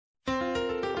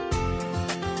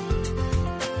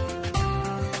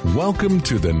Welcome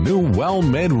to the new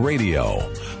WellMed Radio,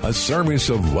 a service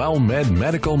of WellMed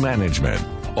Medical Management.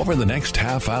 Over the next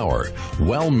half hour,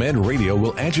 WellMed Radio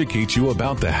will educate you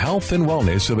about the health and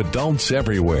wellness of adults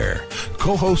everywhere.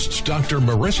 Co-hosts Dr.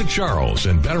 Marissa Charles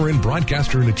and veteran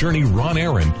broadcaster and attorney Ron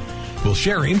Aaron will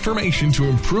share information to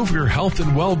improve your health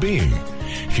and well-being.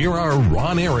 Here are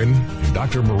Ron Aaron and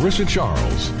Dr. Marissa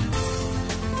Charles.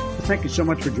 Thank you so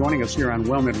much for joining us here on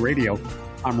WellMed Radio.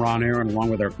 I'm Ron Aaron, along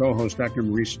with our co-host, Dr.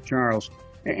 Marissa Charles.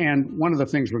 And one of the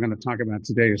things we're going to talk about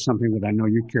today is something that I know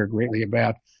you care greatly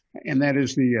about, and that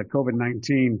is the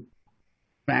COVID-19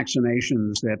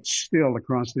 vaccinations that still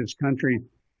across this country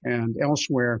and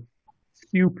elsewhere,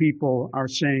 few people are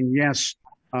saying, yes,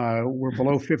 we're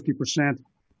below 50%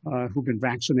 who've been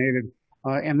vaccinated.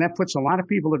 And that puts a lot of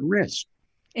people at risk.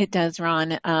 It does,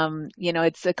 Ron.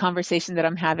 It's a conversation that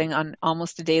I'm having on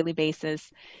almost a daily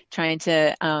basis, trying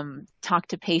to talk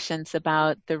to patients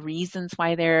about the reasons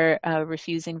why they're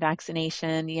refusing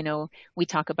vaccination. We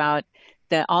talk about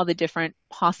all the different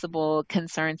possible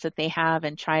concerns that they have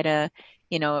and try to,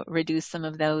 reduce some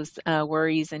of those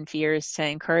worries and fears to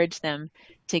encourage them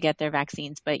to get their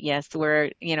vaccines. But yes,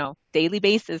 we're, daily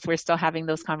basis, we're still having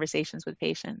those conversations with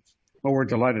patients. Well, we're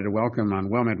delighted to welcome on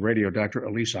WellMed Radio Dr.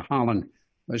 Elisa Holland.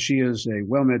 She is a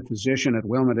WellMed physician at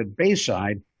WellMed at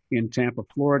Bayside in Tampa,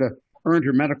 Florida, earned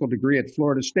her medical degree at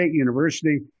Florida State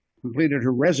University, completed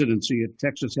her residency at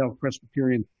Texas Health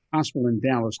Presbyterian Hospital in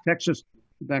Dallas, Texas.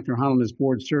 Dr. Holland is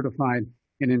board certified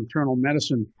in internal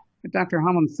medicine. Dr.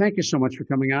 Holland, thank you so much for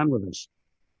coming on with us.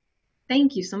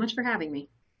 Thank you so much for having me.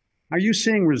 Are you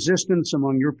seeing resistance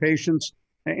among your patients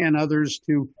and others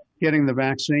to getting the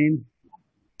vaccine?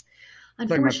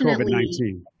 Unfortunately, talking about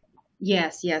COVID-19.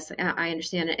 Yes, I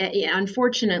understand.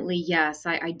 Unfortunately, yes,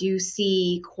 I do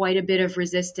see quite a bit of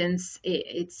resistance.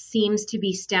 It seems to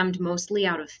be stemmed mostly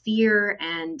out of fear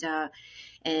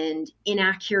and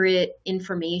inaccurate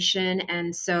information.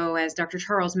 And so, as Dr.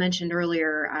 Charles mentioned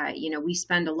earlier, we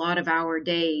spend a lot of our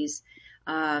days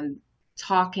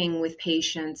talking with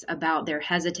patients about their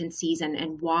hesitancies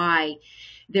and why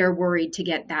they're worried to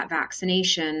get that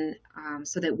vaccination,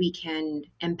 so that we can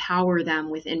empower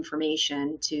them with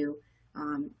information to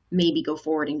maybe go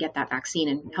forward and get that vaccine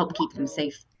and help keep them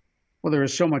safe. Well, there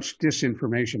is so much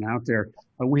disinformation out there.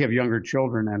 We have younger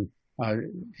children and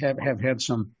have had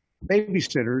some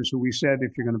babysitters who we said,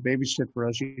 if you're going to babysit for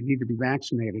us, you need to be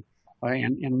vaccinated.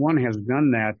 And one has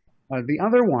done that. The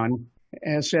other one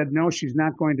has said, no, she's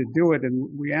not going to do it. And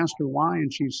we asked her why,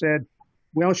 and she said,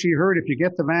 well, she heard if you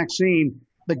get the vaccine,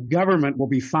 the government will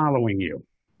be following you.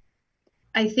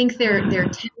 I think there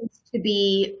tends to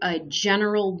be a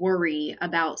general worry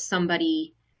about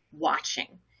somebody watching.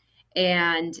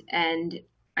 And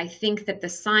I think that the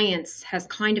science has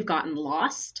kind of gotten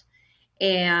lost.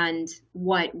 And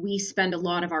what we spend a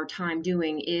lot of our time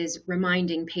doing is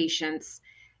reminding patients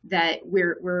that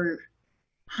we're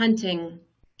hunting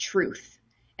truth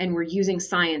and we're using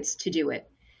science to do it.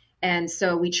 And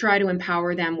so we try to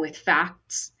empower them with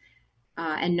facts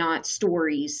and not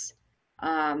stories.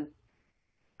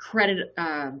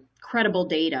 Credible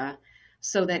data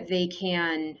so that they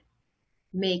can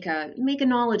make a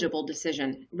knowledgeable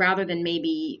decision rather than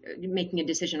maybe making a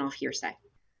decision off hearsay.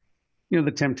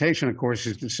 The temptation, of course,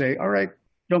 is to say, all right,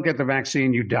 don't get the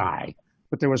vaccine, you die.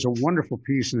 But there was a wonderful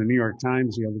piece in the New York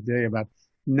Times the other day about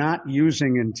not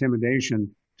using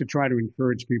intimidation to try to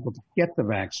encourage people to get the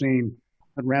vaccine,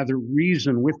 but rather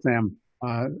reason with them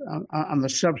on the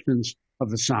substance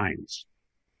of the science.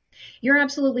 You're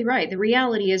absolutely right. The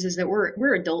reality is that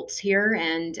we're adults here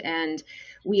and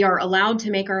we are allowed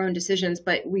to make our own decisions,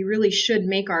 but we really should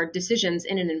make our decisions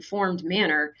in an informed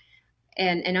manner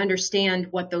and understand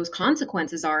what those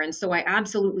consequences are. And so I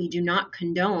absolutely do not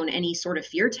condone any sort of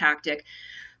fear tactic,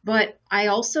 but I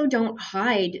also don't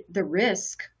hide the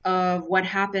risk of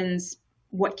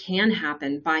what can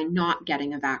happen by not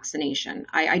getting a vaccination.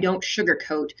 I don't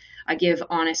sugarcoat. I give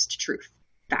honest truth,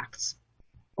 facts.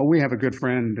 Well, we have a good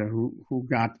friend who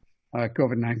got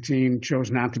COVID-19, chose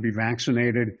not to be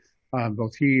vaccinated.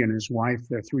 Both he and his wife,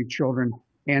 their 3 children,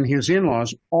 and his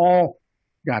in-laws all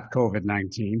got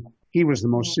COVID-19. He was the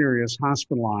most serious,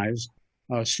 hospitalized,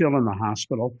 still in the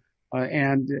hospital.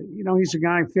 And he's a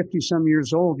guy 50-some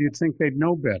years old. You'd think they'd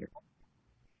know better.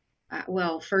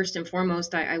 Well, first and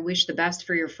foremost, I wish the best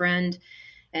for your friend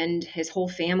and his whole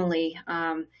family.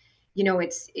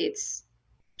 It's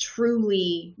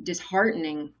truly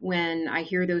disheartening when I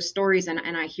hear those stories, and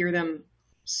I hear them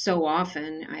so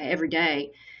often, every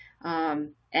day.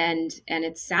 And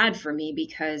it's sad for me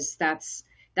because that's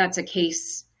a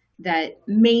case that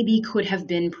maybe could have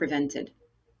been prevented.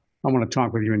 I want to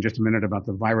talk with you in just a minute about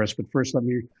the virus, but first let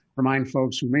me remind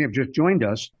folks who may have just joined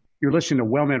us, you're listening to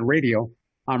WellMed Radio.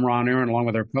 I'm Ron Aaron, along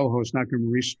with our co-host, Dr.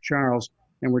 Maurice Charles,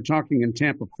 and we're talking in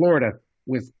Tampa, Florida,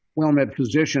 with WellMed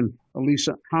physician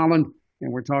Elisa Holland,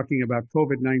 and we're talking about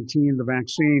COVID-19, the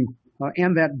vaccine,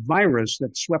 and that virus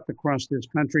that swept across this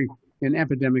country in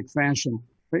epidemic fashion.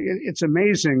 It's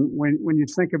amazing when you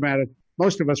think about it.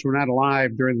 Most of us were not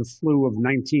alive during the flu of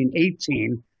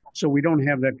 1918, so we don't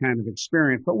have that kind of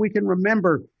experience. But we can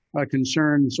remember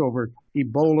concerns over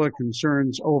Ebola,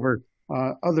 concerns over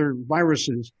other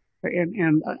viruses.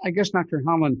 And I guess, Dr.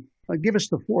 Holland, give us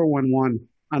the 411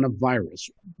 on a virus.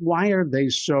 Why are they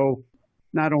so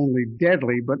not only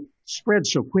deadly, but spread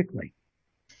so quickly?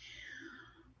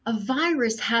 A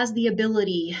virus has the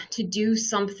ability to do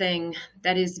something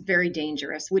that is very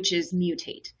dangerous, which is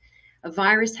mutate. A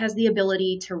virus has the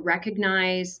ability to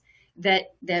recognize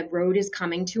that the road is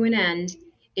coming to an end.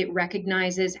 It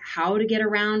recognizes how to get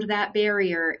around that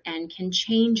barrier and can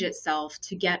change itself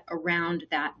to get around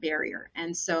that barrier.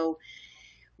 And so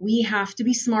we have to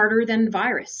be smarter than the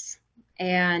virus.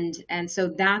 And so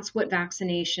that's what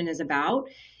vaccination is about,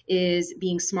 is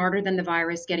being smarter than the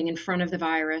virus, getting in front of the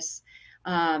virus,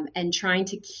 and trying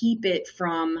to keep it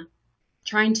from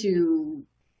trying to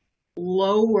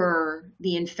lower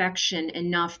the infection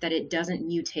enough that it doesn't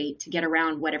mutate to get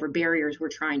around whatever barriers we're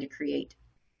trying to create.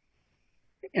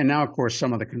 And now, of course,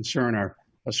 some of the concern are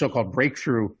so-called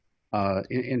breakthrough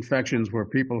infections where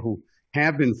people who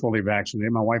have been fully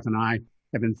vaccinated, my wife and I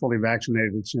have been fully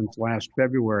vaccinated since last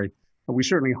February. But we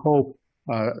certainly hope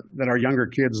that our younger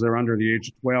kids that are under the age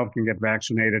of 12 can get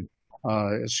vaccinated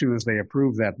as soon as they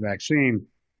approve that vaccine.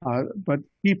 But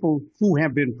people who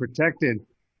have been protected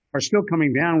are still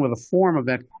coming down with a form of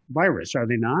that virus, are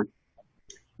they not?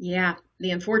 Yeah,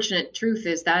 the unfortunate truth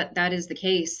is that that is the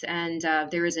case. And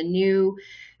there is a new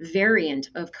variant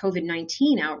of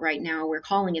COVID-19 out right now. We're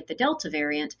calling it the Delta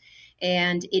variant.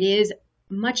 And it is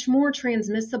much more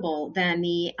transmissible than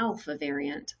the Alpha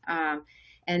variant.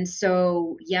 And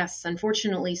so, yes,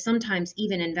 unfortunately, sometimes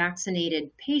even in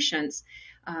vaccinated patients,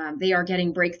 they are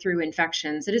getting breakthrough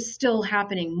infections. It is still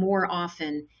happening more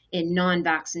often in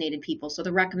non-vaccinated people. So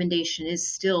the recommendation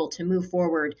is still to move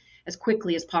forward as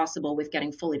quickly as possible with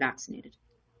getting fully vaccinated.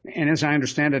 And as I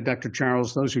understand it, Dr.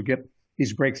 Charles, those who get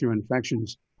these breakthrough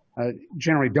infections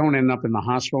generally don't end up in the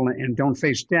hospital and don't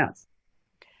face death.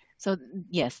 So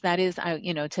yes, that is,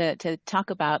 to talk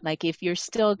about, like, if you're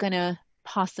still going to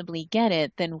possibly get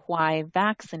it, then why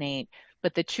vaccinate?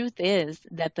 But the truth is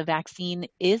that the vaccine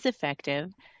is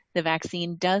effective. The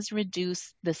vaccine does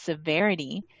reduce the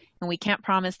severity, and we can't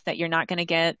promise that you're not going to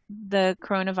get the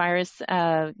coronavirus,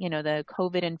 the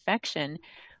COVID infection,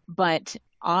 but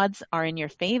odds are in your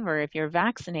favor if you're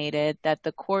vaccinated that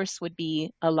the course would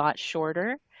be a lot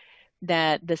shorter,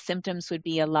 that the symptoms would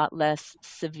be a lot less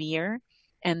severe,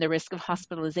 and the risk of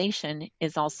hospitalization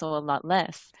is also a lot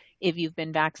less if you've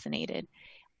been vaccinated.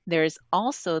 There's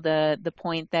also the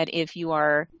point that if you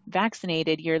are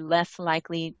vaccinated, you're less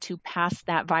likely to pass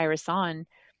that virus on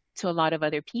to a lot of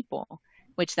other people,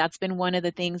 which that's been one of the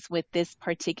things with this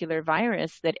particular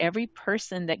virus, that every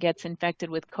person that gets infected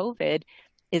with COVID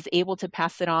is able to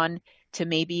pass it on to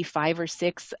maybe 5 or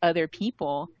 6 other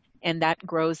people. And that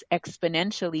grows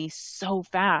exponentially so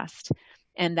fast.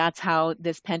 And that's how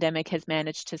this pandemic has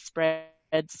managed to spread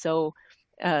so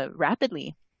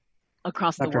rapidly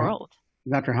across the world.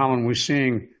 Dr. Holland, we're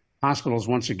seeing hospitals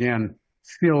once again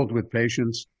filled with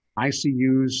patients,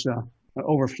 ICUs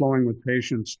overflowing with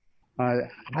patients.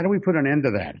 How do we put an end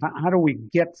to that? How do we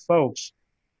get folks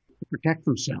to protect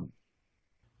themselves?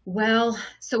 Well,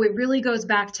 so it really goes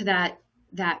back to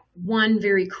that one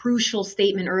very crucial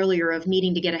statement earlier of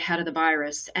needing to get ahead of the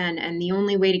virus. And the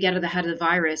only way to get ahead of the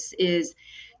virus is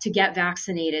to get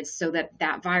vaccinated so that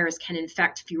that virus can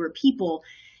infect fewer people.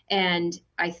 And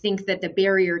I think that the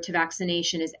barrier to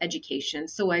vaccination is education.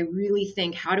 So I really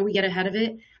think, how do we get ahead of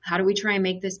it? How do we try and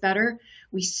make this better?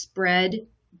 We spread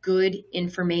good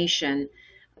information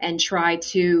and try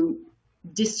to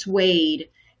dissuade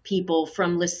people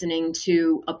from listening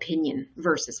to opinion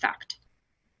versus fact.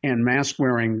 And mask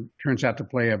wearing turns out to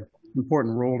play an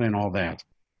important role in all that.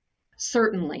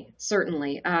 Certainly.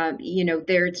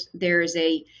 There's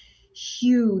a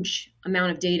huge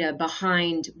amount of data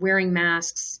behind wearing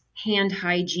masks, hand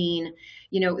hygiene.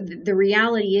 The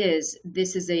reality is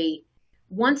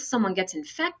once someone gets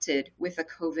infected with a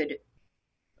COVID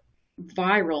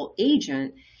viral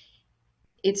agent,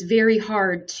 it's very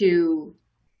hard to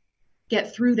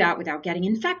get through that without getting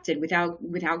infected,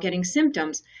 without getting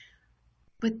symptoms.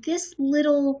 But this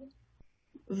little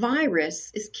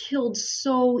virus is killed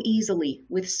so easily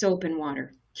with soap and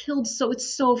water.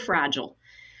 It's so fragile.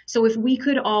 So if we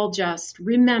could all just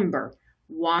remember,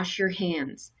 wash your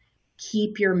hands,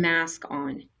 keep your mask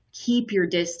on, keep your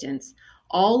distance,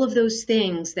 all of those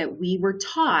things that we were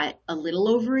taught a little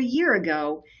over a year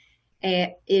ago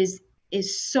is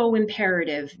so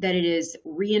imperative that it is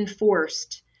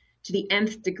reinforced to the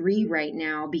nth degree right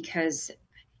now because,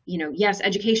 yes,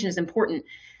 education is important,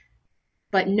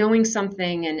 but knowing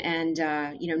something and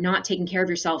not taking care of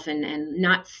yourself and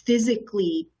not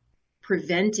physically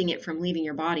preventing it from leaving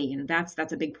your body,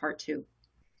 that's a big part too.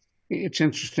 It's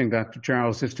interesting, Dr.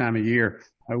 Charles, this time of year,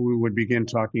 we would begin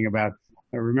talking about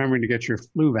remembering to get your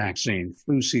flu vaccine.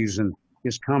 Flu season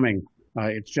is coming.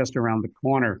 It's just around the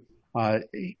corner. I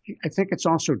think it's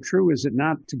also true, is it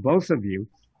not, to both of you,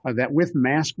 that with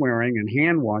mask wearing and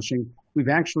hand washing, we've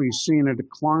actually seen a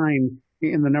decline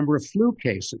in the number of flu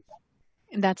cases.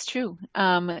 That's true.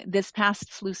 This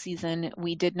past flu season,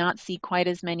 we did not see quite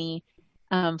as many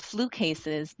flu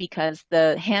cases because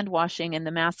the hand washing and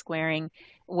the mask wearing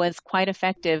was quite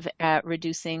effective at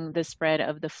reducing the spread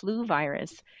of the flu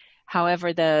virus.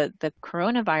 However, the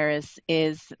coronavirus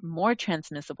is more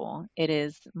transmissible. It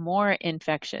is more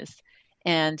infectious,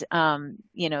 and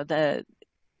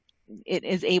it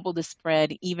is able to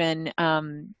spread even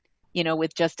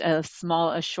with just a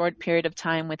short period of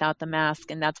time without the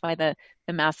mask. And that's why the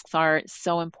masks are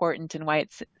so important and why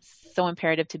it's so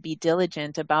imperative to be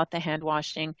diligent about the hand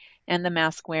washing and the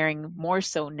mask wearing more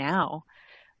so now.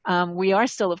 We are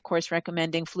still, of course,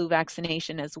 recommending flu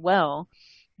vaccination as well,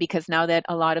 because now that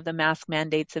a lot of the mask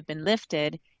mandates have been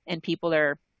lifted and people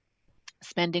are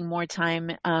spending more time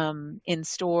in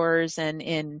stores and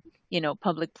in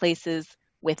public places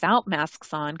without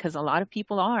masks on, because a lot of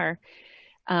people are,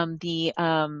 the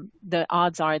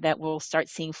odds are that we'll start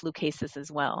seeing flu cases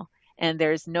as well. And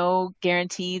there's no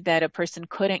guarantee that a person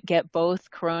couldn't get both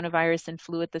coronavirus and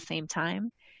flu at the same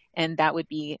time, and that would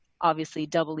be obviously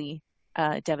doubly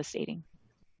devastating.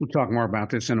 We'll talk more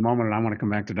about this in a moment, and I want to come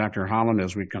back to Dr. Holland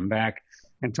as we come back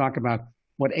and talk about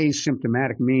what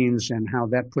asymptomatic means and how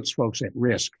that puts folks at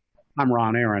risk. I'm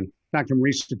Ron Aaron. Dr.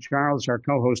 Marisa Charles, our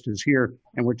co-host, is here,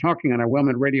 and we're talking on our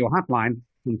WellMed Radio hotline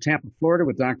from Tampa, Florida,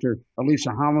 with Dr.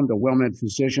 Elisa Holland, a WellMed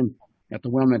physician at the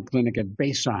WellMed Clinic at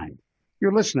Bayside.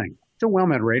 You're listening to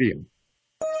WellMed Radio.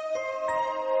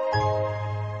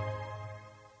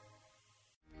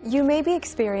 You may be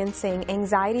experiencing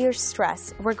anxiety or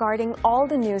stress regarding all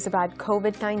the news about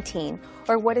COVID-19,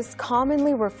 or what is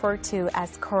commonly referred to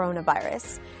as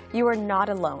coronavirus. You are not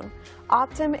alone.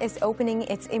 Optum is opening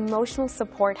its emotional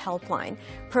support helpline,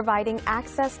 providing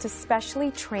access to specially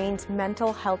trained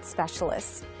mental health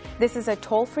specialists. This is a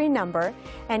toll-free number,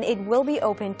 and it will be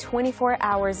open 24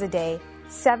 hours a day,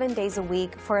 7 days a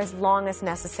week for as long as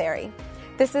necessary.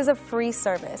 This is a free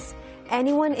service.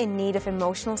 Anyone in need of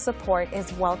emotional support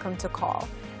is welcome to call.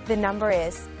 The number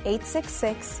is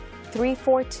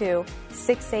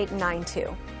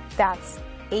 866-342-6892. That's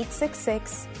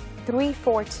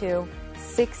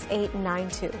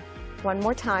 866-342-6892. One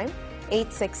more time,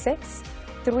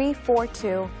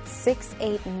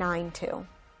 866-342-6892.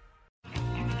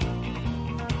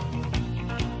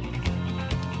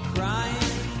 Crying,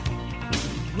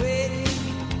 waiting,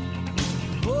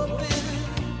 hoping.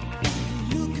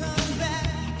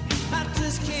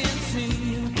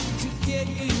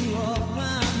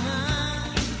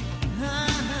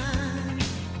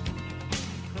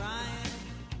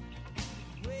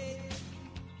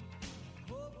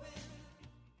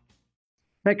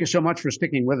 Thank you so much for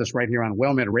sticking with us right here on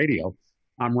WellMed Radio.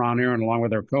 I'm Ron Aaron, along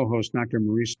with our co-host, Dr.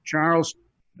 Marisa Charles.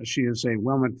 She is a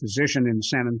WellMed physician in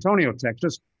San Antonio,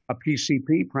 Texas, a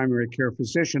PCP, primary care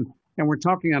physician. And we're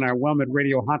talking on our WellMed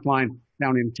Radio hotline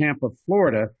down in Tampa,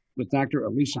 Florida, with Dr.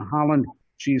 Elisa Holland.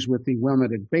 She's with the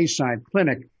WellMed at Bayside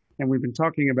Clinic. And we've been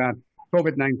talking about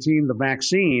COVID-19, the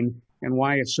vaccine, and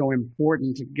why it's so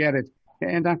important to get it.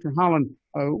 And Dr. Holland,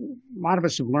 a lot of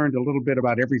us have learned a little bit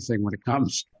about everything when it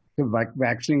comes to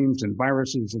vaccines and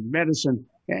viruses and medicine.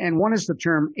 And one is the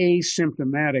term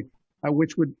asymptomatic,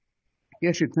 which would, I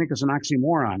guess you'd think is an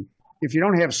oxymoron. If you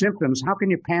don't have symptoms, how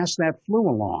can you pass that flu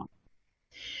along?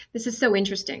 This is so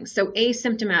interesting. So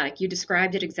asymptomatic, you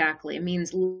described it exactly. It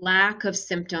means lack of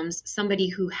symptoms, somebody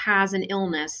who has an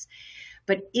illness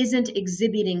but isn't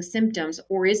exhibiting symptoms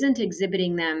or isn't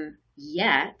exhibiting them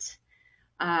yet.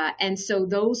 And so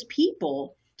those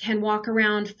people can walk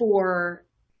around for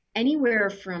anywhere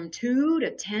from 2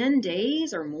 to 10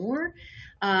 days or more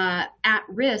at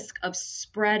risk of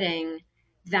spreading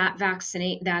that virus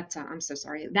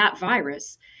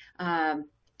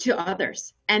to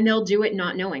others, and they'll do it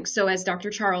not knowing. So as Dr.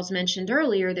 Charles mentioned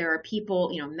earlier, there are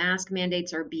people, mask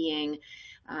mandates are being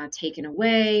taken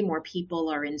away, more people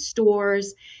are in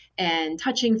stores and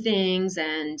touching things,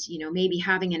 and maybe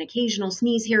having an occasional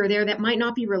sneeze here or there that might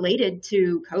not be related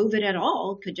to COVID at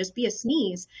all, could just be a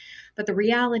sneeze. But the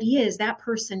reality is that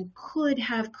person could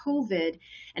have COVID,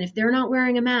 and if they're not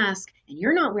wearing a mask and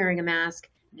you're not wearing a mask,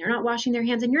 and they're not washing their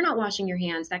hands and you're not washing your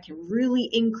hands, that can really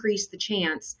increase the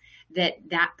chance that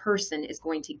that person is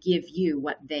going to give you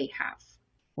what they have.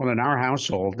 Well, in our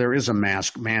household, there is a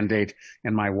mask mandate,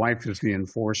 and my wife is the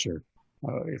enforcer.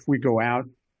 If we go out,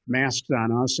 masks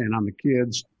on us and on the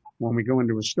kids. When we go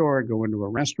into a store, go into a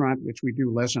restaurant, which we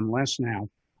do less and less now,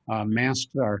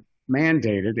 masks are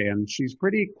mandated, and she's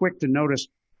pretty quick to notice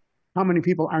how many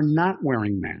people are not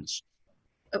wearing masks.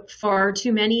 Far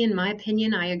too many, in my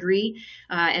opinion. I agree.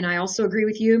 And I also agree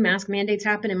with you. Mask mandates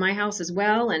happen in my house as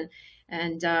well.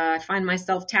 And I find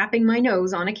myself tapping my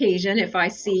nose on occasion if I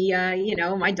see,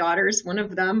 my daughters, one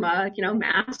of them,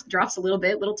 mask drops a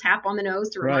little tap on the nose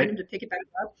to remind them to pick it back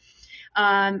up.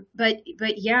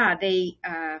 But yeah,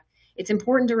 it's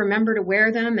important to remember to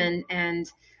wear them. And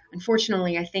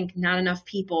unfortunately, I think not enough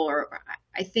people,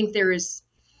 I think there is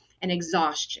an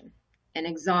exhaustion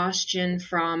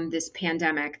from this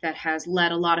pandemic that has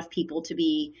led a lot of people to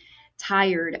be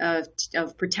tired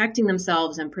of protecting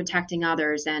themselves and protecting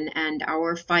others, and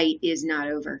our fight is not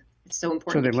over. It's so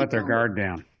important. So they let their guard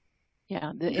down.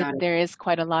 Yeah, there is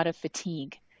quite a lot of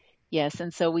fatigue. Yes,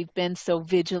 and so we've been so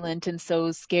vigilant and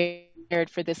so scared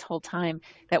for this whole time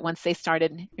that once they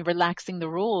started relaxing the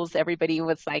rules, everybody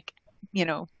was like,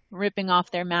 ripping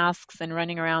off their masks and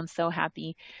running around so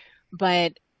happy.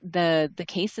 But the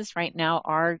cases right now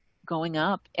are going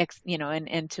up,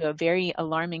 and to a very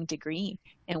alarming degree.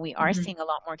 And we are seeing a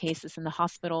lot more cases in the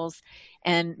hospitals,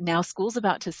 and now school's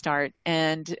about to start.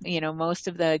 And, most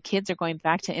of the kids are going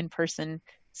back to in-person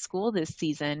school this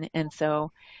season. And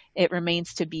so it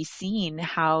remains to be seen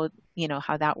how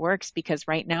that works, because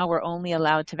right now we're only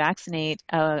allowed to vaccinate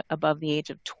above the age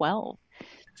of 12.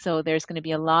 So there's going to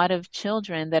be a lot of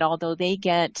children that, although they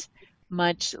get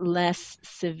much less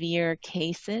severe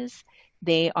cases,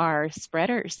 they are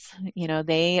spreaders.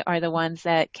 They are the ones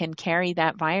that can carry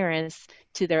that virus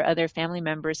to their other family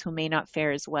members who may not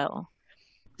fare as well.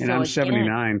 And so I'm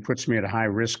 79, puts me at a high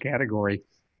risk category.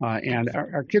 And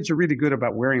our kids are really good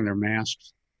about wearing their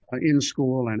masks in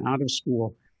school and out of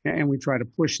school, and we try to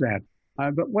push that.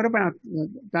 But what about,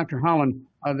 Dr. Holland,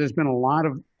 there's been a lot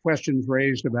of questions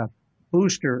raised about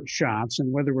booster shots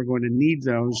and whether we're going to need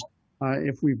those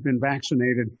if we've been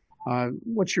vaccinated.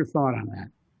 What's your thought on that?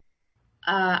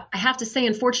 I have to say,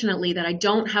 unfortunately, that I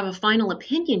don't have a final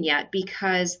opinion yet,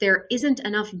 because there isn't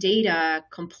enough data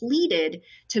completed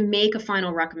to make a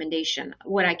final recommendation.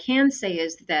 What I can say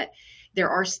is that there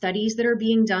are studies that are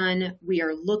being done. We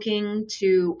are looking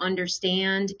to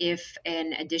understand if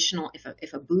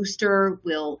a booster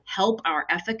will help our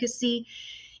efficacy.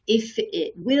 If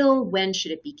it will, when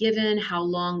should it be given? How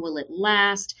long will it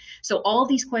last? So all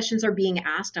these questions are being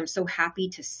asked. I'm so happy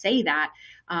to say that,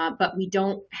 but we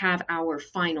don't have our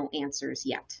final answers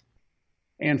yet.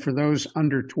 And for those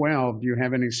under 12, do you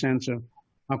have any sense of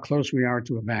how close we are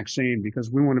to a vaccine? Because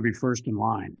we want to be first in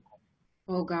line.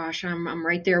 Oh gosh, I'm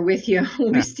right there with you.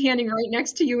 We'll be standing right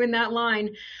next to you in that line.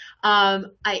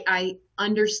 I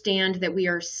understand that we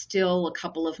are still a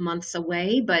couple of months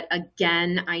away, but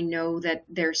again, I know that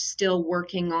they're still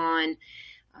working on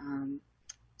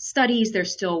studies. They're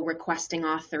still requesting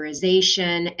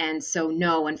authorization. And so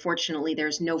no, unfortunately,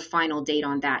 there's no final date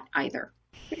on that either.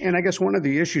 And I guess one of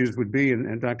the issues would be,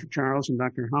 and Dr. Charles and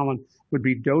Dr. Holland, would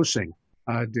be dosing.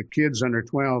 Do kids under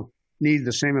 12 need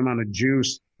the same amount of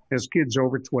juice as kids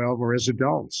over 12 or as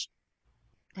adults?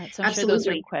 Right, so I'm sure those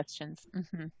are questions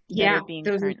that are being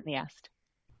currently asked.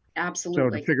 Absolutely.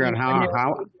 So to figure out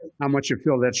how much you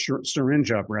fill that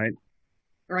syringe up, right?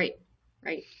 Right.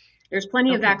 There's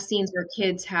plenty of vaccines where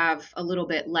kids have a little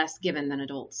bit less given than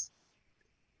adults.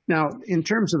 Now, in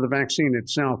terms of the vaccine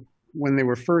itself, when they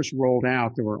were first rolled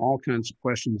out, there were all kinds of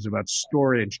questions about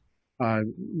storage.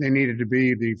 They needed to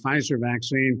be the Pfizer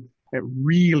vaccine at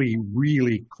really,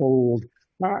 really cold.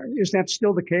 Is that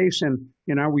still the case? And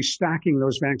are we stocking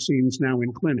those vaccines now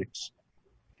in clinics?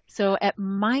 So at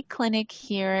my clinic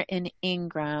here in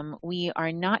Ingram, we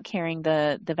are not carrying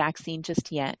the vaccine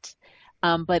just yet.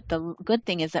 But the good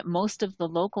thing is that most of the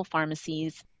local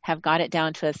pharmacies have got it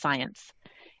down to a science.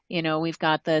 We've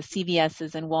got the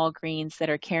CVS's and Walgreens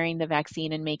that are carrying the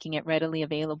vaccine and making it readily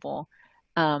available.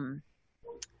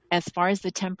 As far as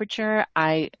the temperature,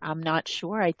 I'm not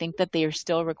sure. I think that they are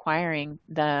still requiring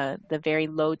the very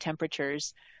low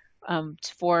temperatures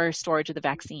for storage of the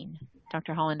vaccine.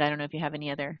 Dr. Holland, I don't know if you have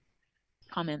any other.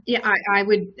 comment. Yeah, I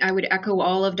would echo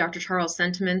all of Dr. Charles'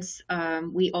 sentiments.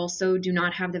 We also do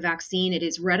not have the vaccine. It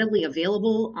is readily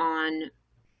available on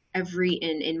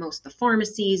in most of the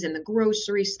pharmacies and the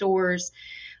grocery stores.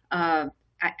 I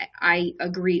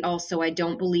agree also. I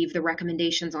don't believe the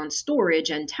recommendations on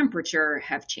storage and temperature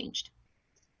have changed.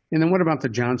 And then what about the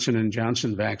Johnson &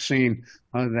 Johnson vaccine?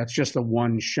 That's just a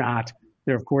one shot.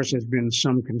 There, of course, has been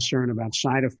some concern about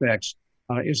side effects.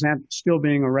 Is that still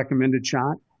being a recommended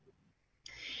shot?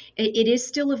 It is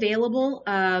still available.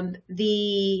 At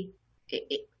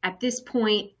this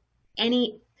point,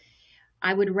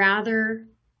 I would rather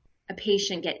a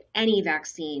patient get any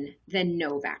vaccine than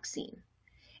no vaccine.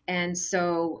 And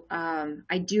so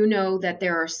I do know that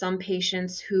there are some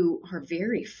patients who are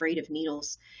very afraid of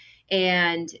needles,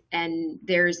 and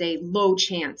there's a low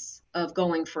chance of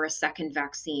going for a second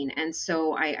vaccine. And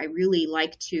so I really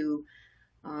like to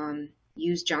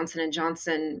use Johnson &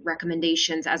 Johnson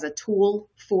recommendations as a tool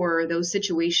for those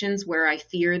situations where I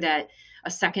fear that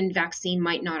a second vaccine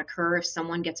might not occur if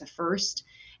someone gets a first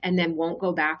and then won't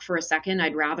go back for a second.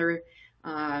 I'd rather,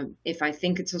 if I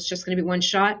think it's just going to be one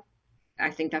shot, I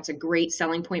think that's a great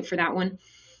selling point for that one.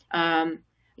 I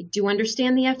do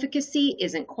understand the efficacy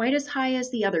isn't quite as high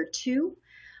as the other two.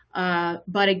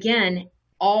 But again,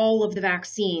 all of the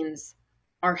vaccines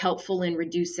are helpful in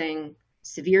reducing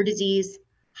severe disease,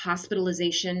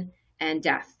 hospitalization, and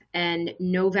death. And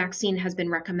no vaccine has been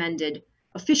recommended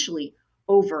officially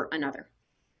over another.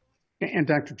 And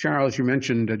Dr. Charles, you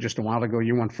mentioned just a while ago,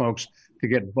 you want folks to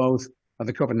get both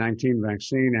the COVID-19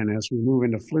 vaccine, and as we move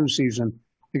into flu season,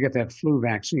 to get that flu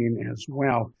vaccine as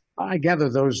well. I gather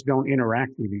those don't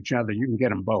interact with each other. You can get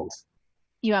them both.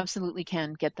 You absolutely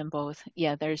can get them both.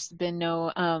 Yeah, there's been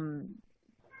nothing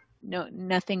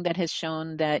that has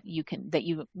shown that you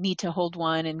need to hold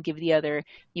one and give the other.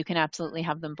 You can absolutely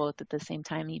have them both at the same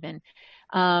time even.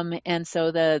 And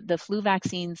so the flu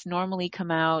vaccines normally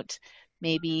come out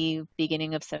maybe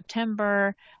beginning of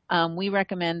September. We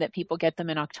recommend that people get them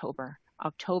in October.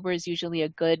 October is usually a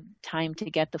good time to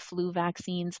get the flu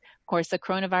vaccines. Of course, the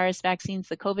coronavirus vaccines,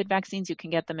 the COVID vaccines, you can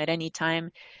get them at any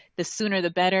time. The sooner the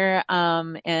better,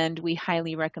 and we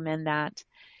highly recommend that.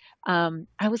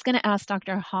 I was going to ask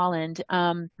Dr. Holland,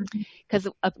 because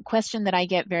a question that I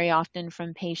get very often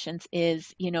from patients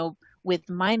is, with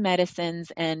my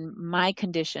medicines and my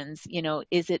conditions,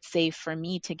 is it safe for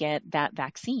me to get that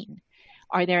vaccine?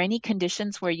 Are there any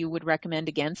conditions where you would recommend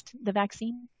against the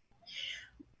vaccine?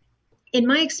 In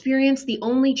my experience, the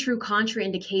only true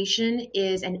contraindication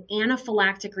is an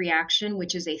anaphylactic reaction,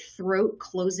 which is a throat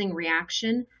closing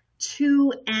reaction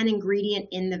to an ingredient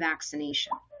in the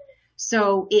vaccination.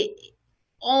 So it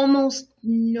almost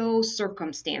no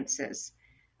circumstances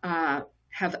have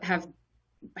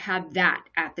had that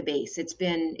at the base. It's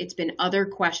been other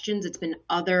questions, it's been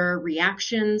other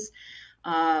reactions,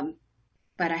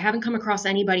 but I haven't come across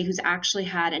anybody who's actually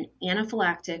had an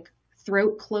anaphylactic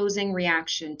throat closing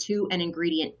reaction to an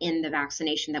ingredient in the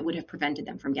vaccination that would have prevented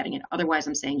them from getting it. Otherwise,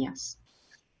 I'm saying yes.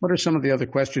 What are some of the other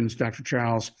questions, Dr.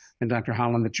 Charles and Dr.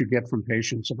 Holland, that you get from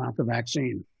patients about the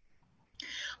vaccine?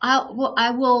 I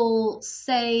will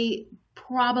say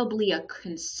probably a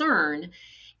concern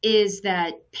is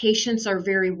that patients are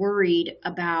very worried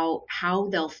about how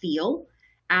they'll feel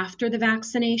after the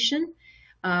vaccination.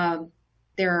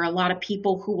 There are a lot of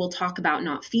people who will talk about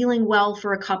not feeling well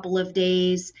for a couple of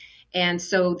days. And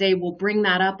so they will bring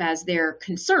that up as their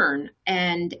concern,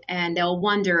 and they'll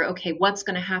wonder, okay, what's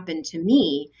going to happen to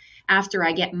me after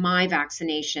I get my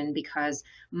vaccination because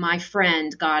my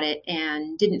friend got it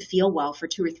and didn't feel well for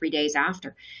 2 or 3 days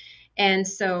after. And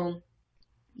so,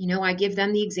 I give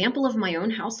them the example of my own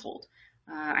household.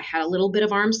 I had a little bit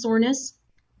of arm soreness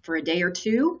for a day or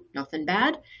two, nothing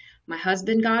bad. My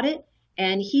husband got it.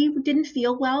 And he didn't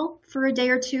feel well for a day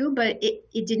or two, but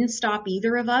it didn't stop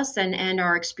either of us, and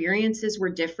our experiences were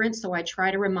different. So I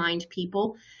try to remind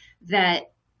people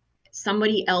that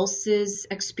somebody else's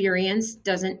experience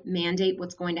doesn't mandate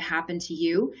what's going to happen to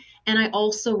you. And I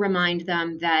also remind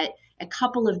them that a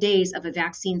couple of days of a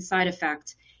vaccine side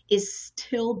effect is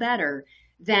still better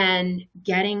than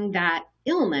getting that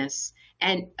illness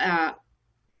and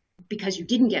because you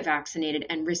didn't get vaccinated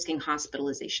and risking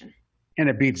hospitalization. And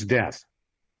it beats death.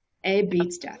 It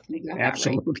beats death.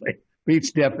 Absolutely. Right.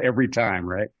 Beats death every time,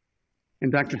 right?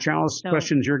 And Dr. Charles,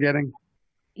 questions you're getting?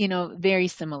 Very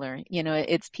similar.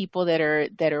 It's people that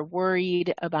are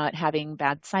worried about having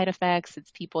bad side effects. It's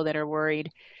people that are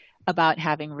worried about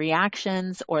having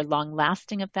reactions or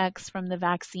long-lasting effects from the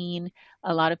vaccine.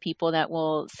 A lot of people that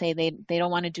will say they don't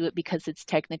want to do it because it's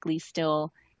technically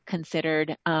still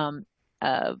considered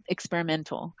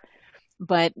experimental.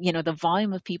 But, the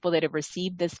volume of people that have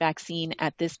received this vaccine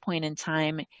at this point in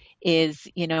time is,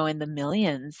 in the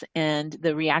millions. And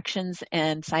the reactions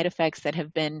and side effects that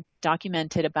have been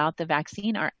documented about the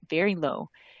vaccine are very low.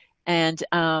 And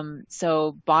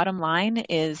so bottom line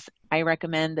is I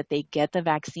recommend that they get the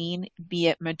vaccine, be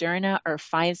it Moderna or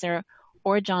Pfizer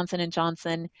or Johnson &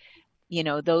 Johnson.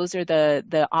 Those are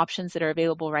the options that are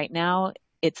available right now.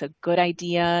 It's a good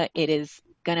idea. It is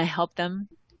going to help them,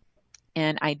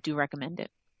 and I do recommend it.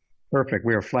 Perfect.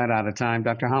 We are flat out of time.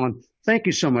 Dr. Holland, thank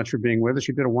you so much for being with us.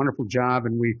 You did a wonderful job,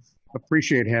 and we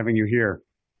appreciate having you here.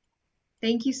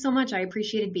 Thank you so much. I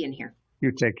appreciated being here.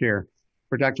 You take care.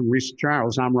 For Dr. Marisa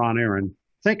Charles, I'm Ron Aaron.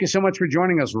 Thank you so much for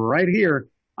joining us right here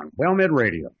on WellMed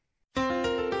Radio.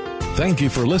 Thank you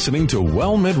for listening to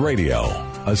WellMed Radio,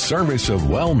 a service of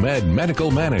WellMed Medical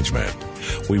Management.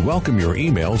 We welcome your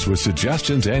emails with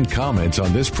suggestions and comments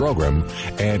on this program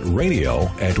at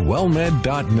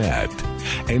radio@wellmed.net.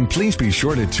 And please be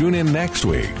sure to tune in next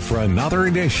week for another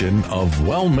edition of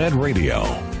WellMed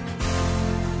Radio.